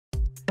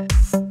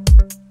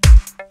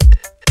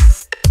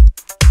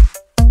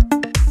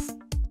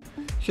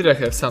Here I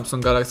have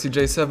Samsung Galaxy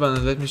J7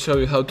 and let me show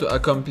you how to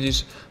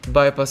accomplish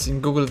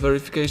bypassing Google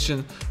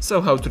verification, so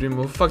how to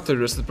remove factory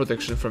reset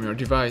protection from your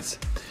device.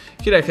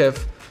 Here I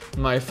have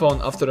my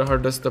phone after a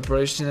hard reset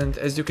operation, and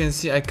as you can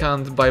see I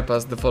can't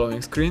bypass the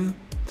following screen.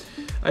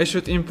 I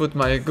should input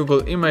my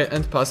Google email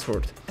and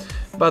password.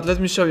 But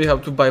let me show you how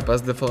to bypass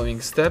the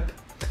following step.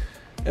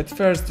 At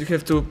first you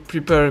have to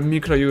prepare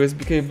micro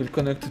USB cable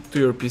connected to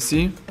your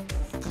PC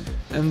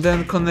and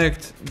then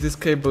connect this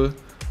cable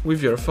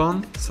with your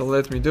phone, so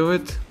let me do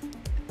it.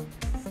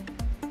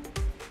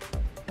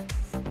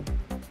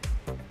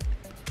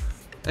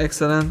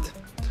 Excellent.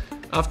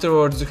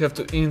 Afterwards you have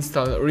to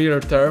install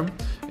RealTerm.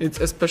 It's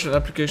a special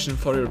application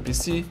for your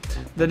PC.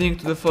 The link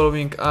to the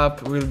following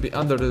app will be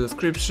under the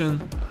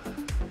description.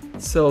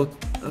 So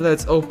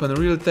let's open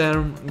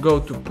RealTerm, go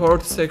to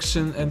port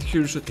section, and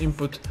here you should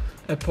input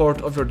a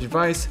port of your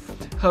device.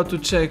 How to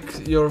check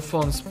your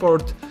phone's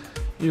port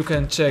you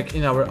can check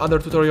in our other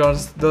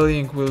tutorials, the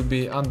link will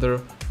be under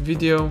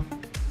video.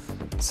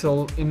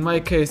 So in my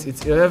case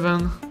it's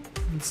 11,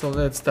 so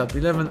let's tap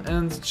 11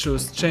 and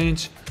choose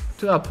change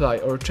to apply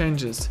or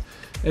changes.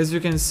 As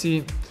you can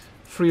see,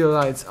 3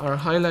 lights are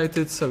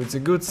highlighted, so it's a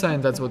good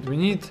sign, that's what we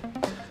need.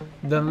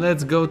 Then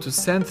let's go to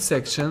send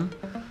section,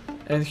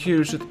 and here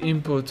you should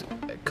input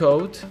a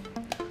code.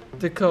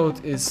 The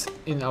code is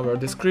in our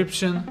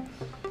description.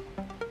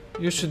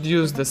 You should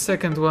use the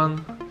second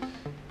one.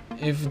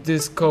 If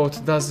this code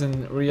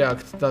doesn't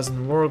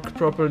work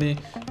properly,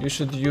 you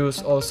should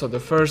use also the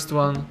first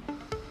one,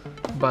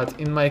 but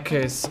in my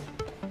case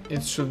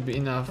it should be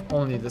enough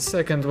only the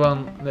second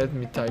one. Let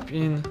me type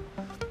in.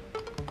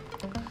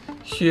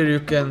 Here you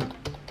can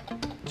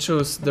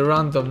choose the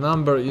random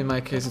number, in my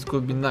case it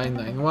could be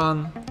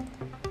 991,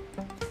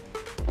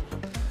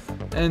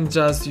 and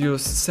just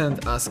use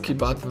send ASCII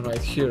button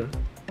right here.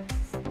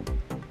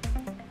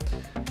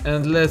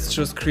 And let's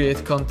choose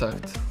create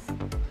contact.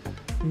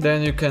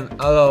 Then you can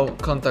allow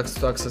contacts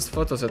to access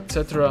photos,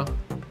 etc.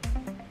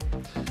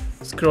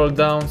 Scroll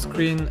down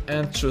screen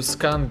and choose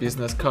scan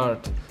business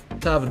card.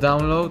 Tap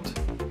download.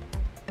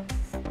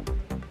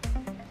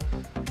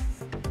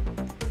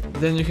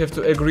 Then you have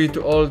to agree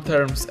to all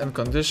terms and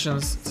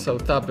conditions, so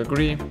tap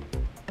agree.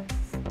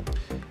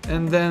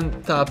 And then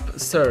tap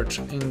search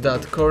in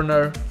that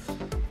corner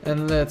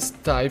and let's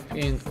type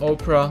in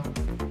Opera.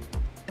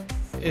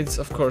 It's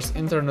of course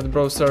internet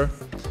browser.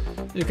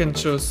 You can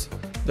choose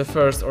the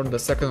first or the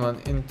second one,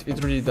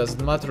 it really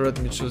doesn't matter. Let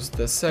me choose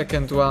the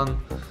second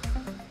one.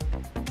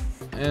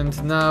 And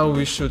now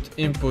we should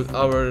input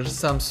our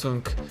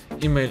Samsung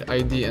email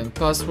ID and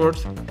password.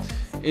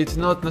 It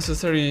not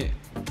necessarily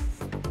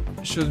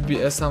should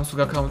be a Samsung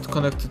account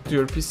connected to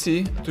your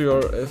PC, to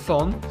your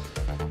phone.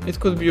 It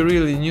could be a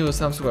really new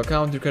Samsung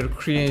account. You can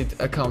create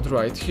account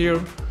right here,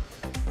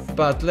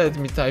 but let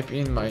me type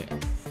in my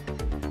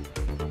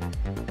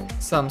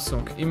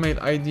Samsung email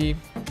ID.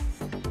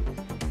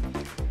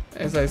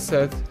 As I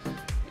said,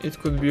 it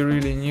could be a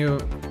really new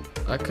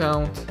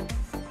account.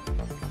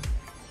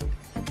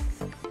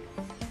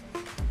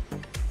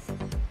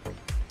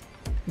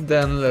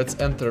 Then let's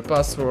enter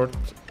password.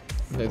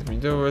 Let me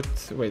do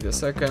it. Wait a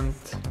second.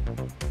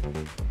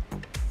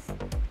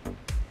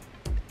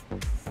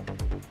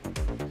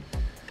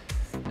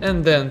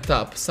 And then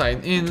tap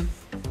sign in.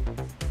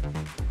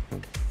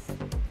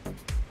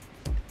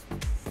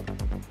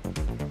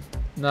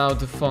 Now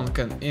the phone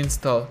can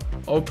install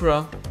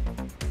Opera.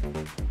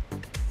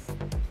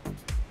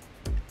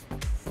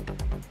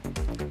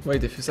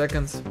 Wait a few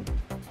seconds.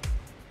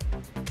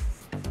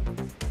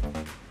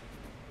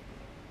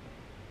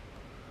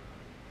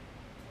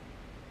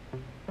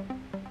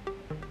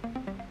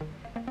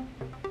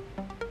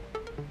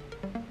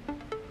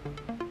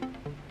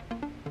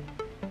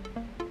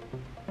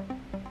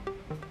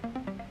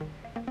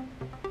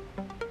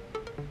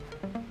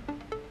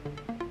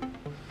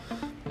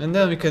 And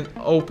then we can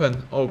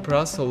open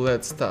Opera, so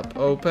let's tap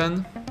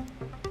open.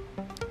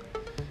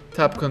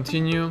 Tap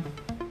continue.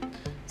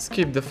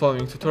 Skip the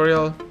following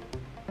tutorial.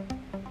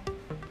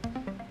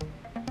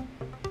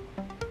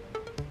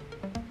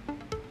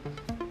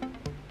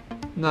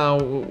 Now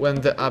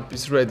when the app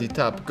is ready,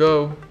 tap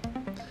go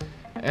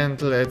and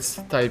let's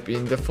type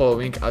in the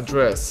following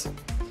address: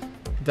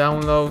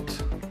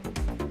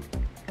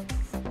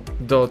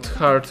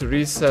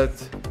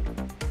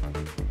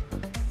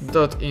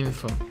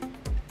 download.HardReset.Info.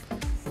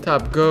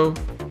 Tap go.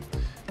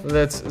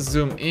 Let's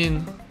zoom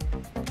in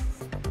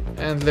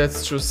and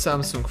let's choose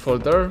Samsung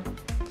folder.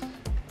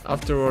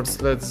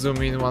 Afterwards let's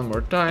zoom in one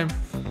more time,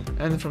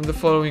 and from the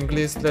following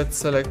list let's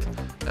select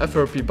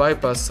FRP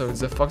Bypass, so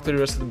it's a factory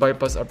reset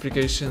bypass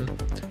application.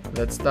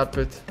 Let's tap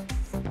it.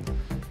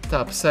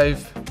 Tap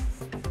save.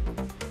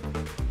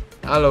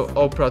 Allow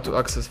Opera to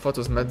access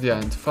photos, media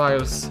and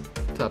files.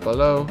 Tap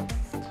allow.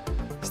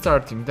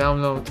 Starting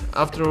download.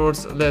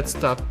 Afterwards let's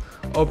tap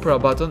Opera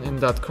button in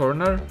that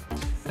corner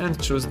and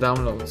choose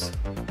downloads.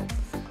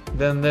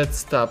 Then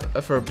let's tap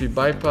FRP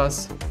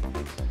Bypass.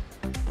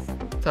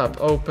 Tap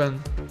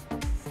open.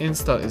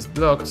 Install is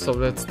blocked, so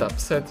let's tap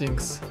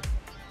settings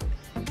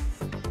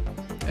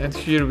and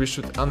here we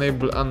should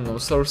enable unknown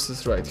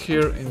sources right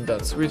here in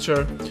that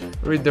switcher.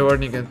 Read the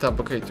warning and tap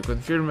OK to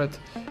confirm it,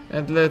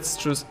 and let's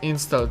choose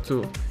install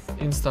to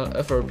install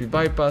FRP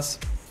Bypass.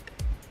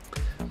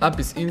 App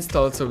is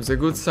installed, so it's a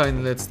good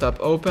sign. Let's tap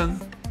open.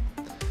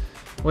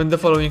 When the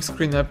following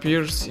screen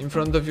appears in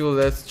front of you,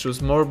 let's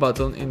choose more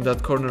button in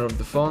that corner of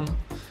the phone.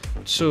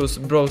 Choose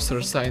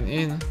browser sign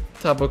in,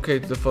 tap OK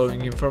to the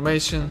following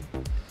information,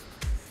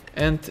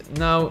 and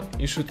now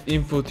you should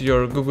input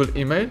your Google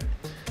email,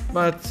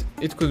 but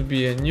it could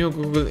be a new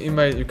Google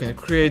email. You can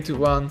create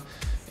one.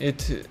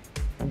 It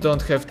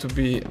don't have to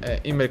be an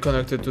email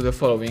connected to the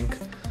following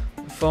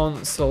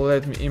phone. So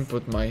let me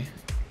input my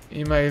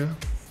email,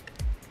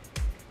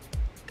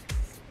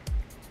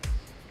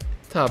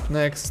 tap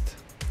next.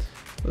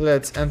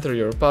 Let's enter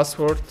your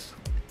password.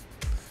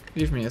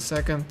 Give me a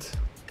second.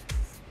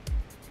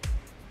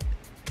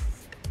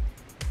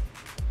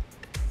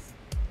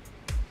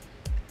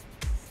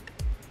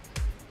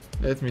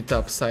 Let me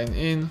tap sign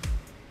in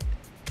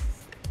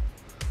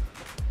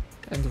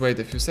and wait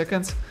a few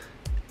seconds.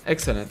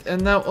 Excellent.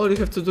 And now all you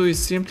have to do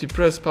is simply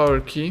press power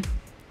key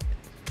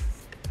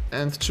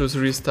and choose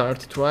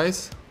restart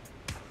twice.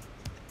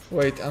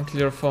 Wait until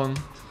your phone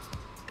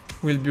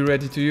will be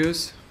ready to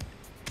use.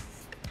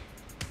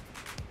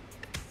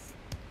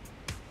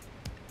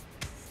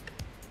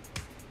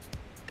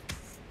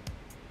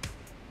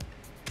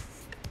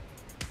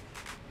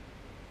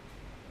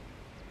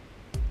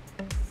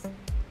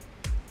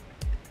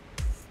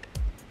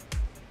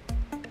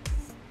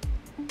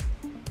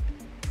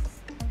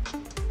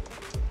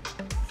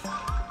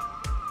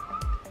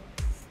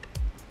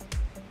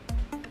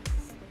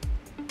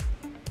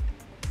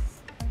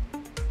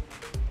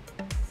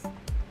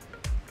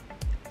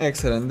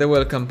 Excellent, the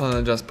welcome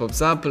panel just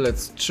pops up.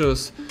 Let's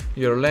choose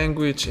your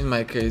language. In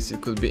my case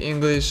it could be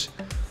English.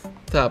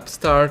 Tap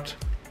start,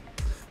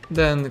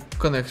 then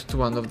connect to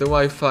one of the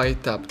Wi-Fi,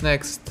 tap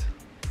next.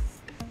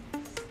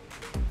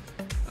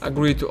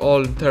 Agree to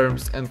all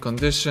terms and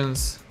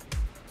conditions.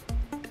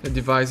 The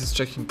device is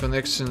checking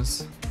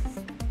connections.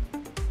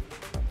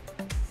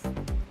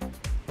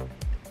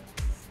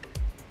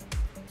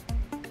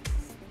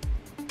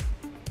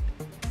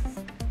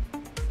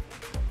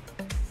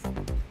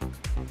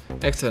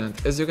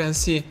 Excellent. As you can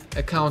see,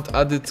 account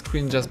added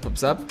screen just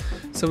pops up.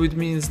 So it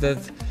means that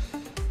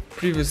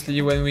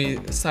previously when we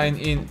sign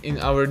in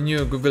our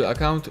new Google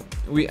account,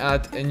 we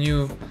add a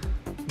new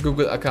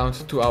Google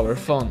account to our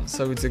phone.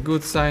 So it's a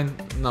good sign.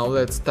 Now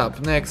let's tap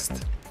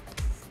next.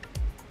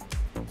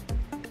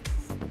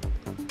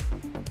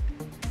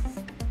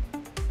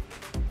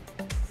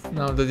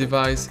 Now the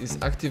device is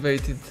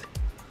activated.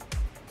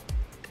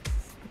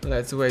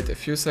 Let's wait a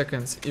few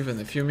seconds, even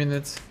a few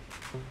minutes.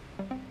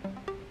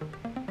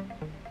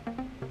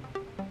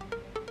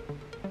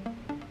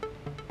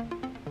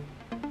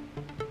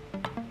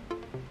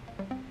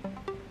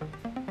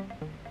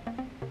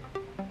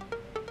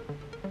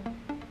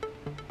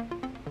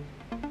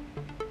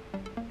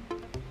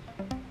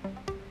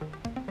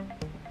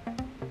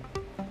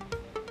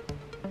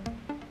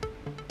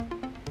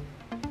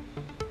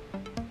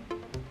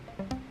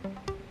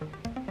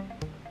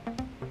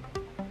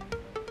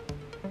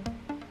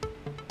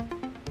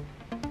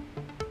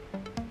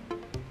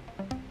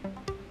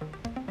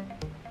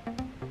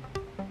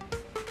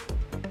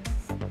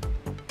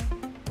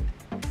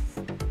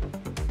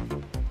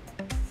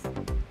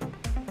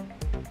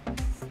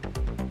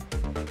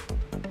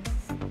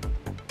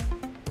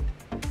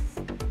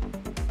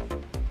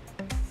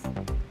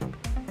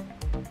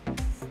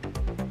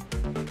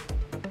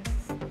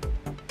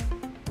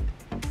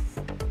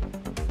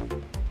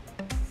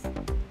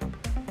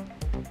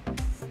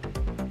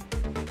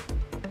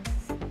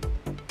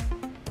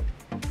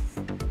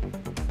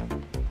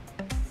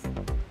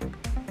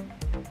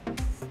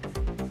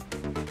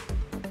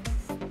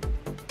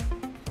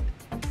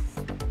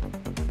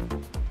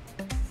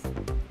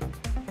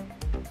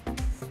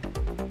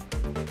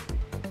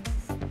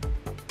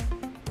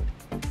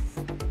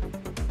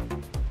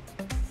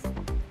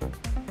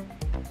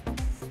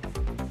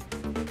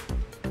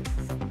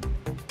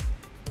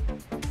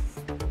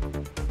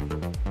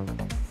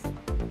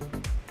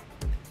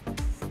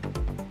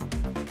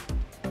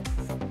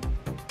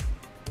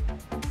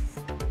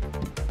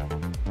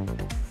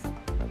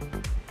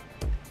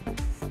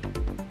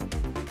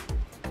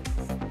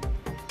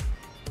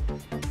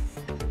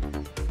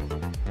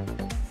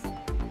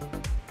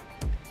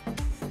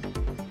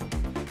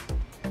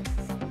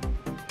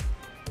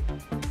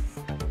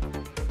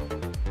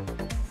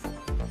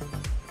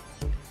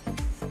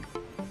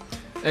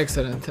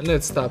 Excellent,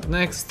 let's tap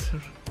next.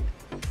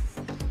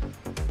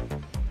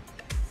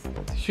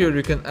 Here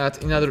you can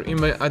add another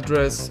email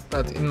address,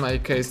 but in my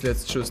case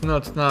let's choose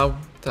not now.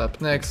 Tap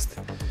next.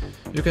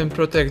 You can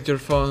protect your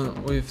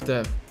phone with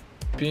the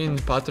PIN,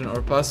 pattern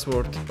or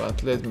password,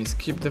 but let me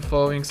skip the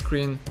following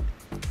screen.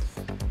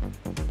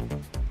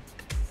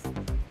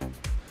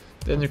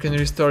 Then you can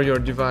restore your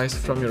device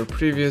from your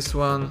previous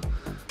one,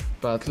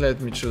 but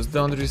let me choose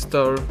don't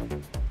restore.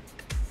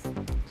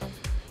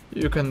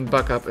 You can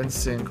back up and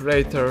sync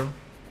later.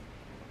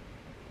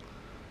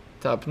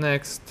 tap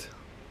next.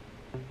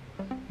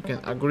 You can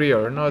agree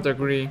or not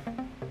agree.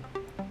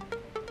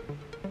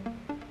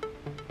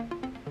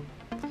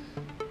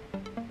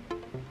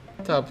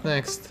 Tap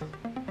next.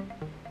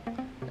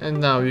 And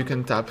now you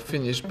can tap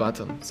finish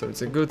button, so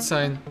it's a good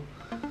sign.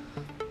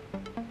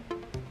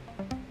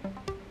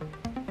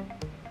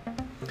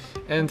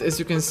 And as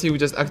you can see, we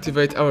just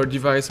activate our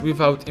device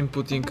without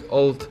inputting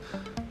old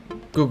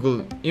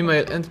Google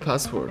email and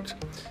password.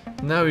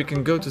 Now you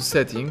can go to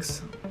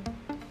settings,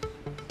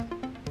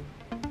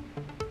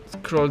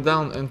 scroll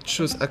down and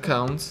choose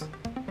accounts.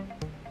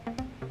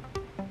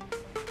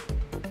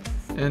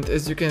 And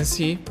as you can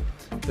see,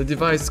 the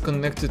device is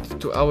connected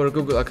to our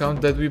Google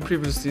account that we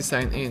previously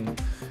signed in.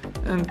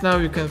 And now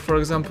you can, for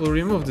example,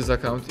 remove this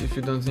account if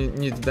you don't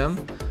need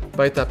them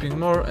by tapping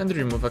more and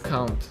remove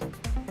account.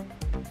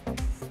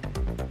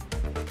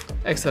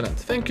 Excellent,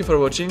 thank you for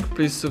watching,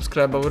 please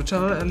subscribe our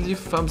channel and leave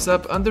thumbs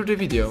up under the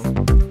video.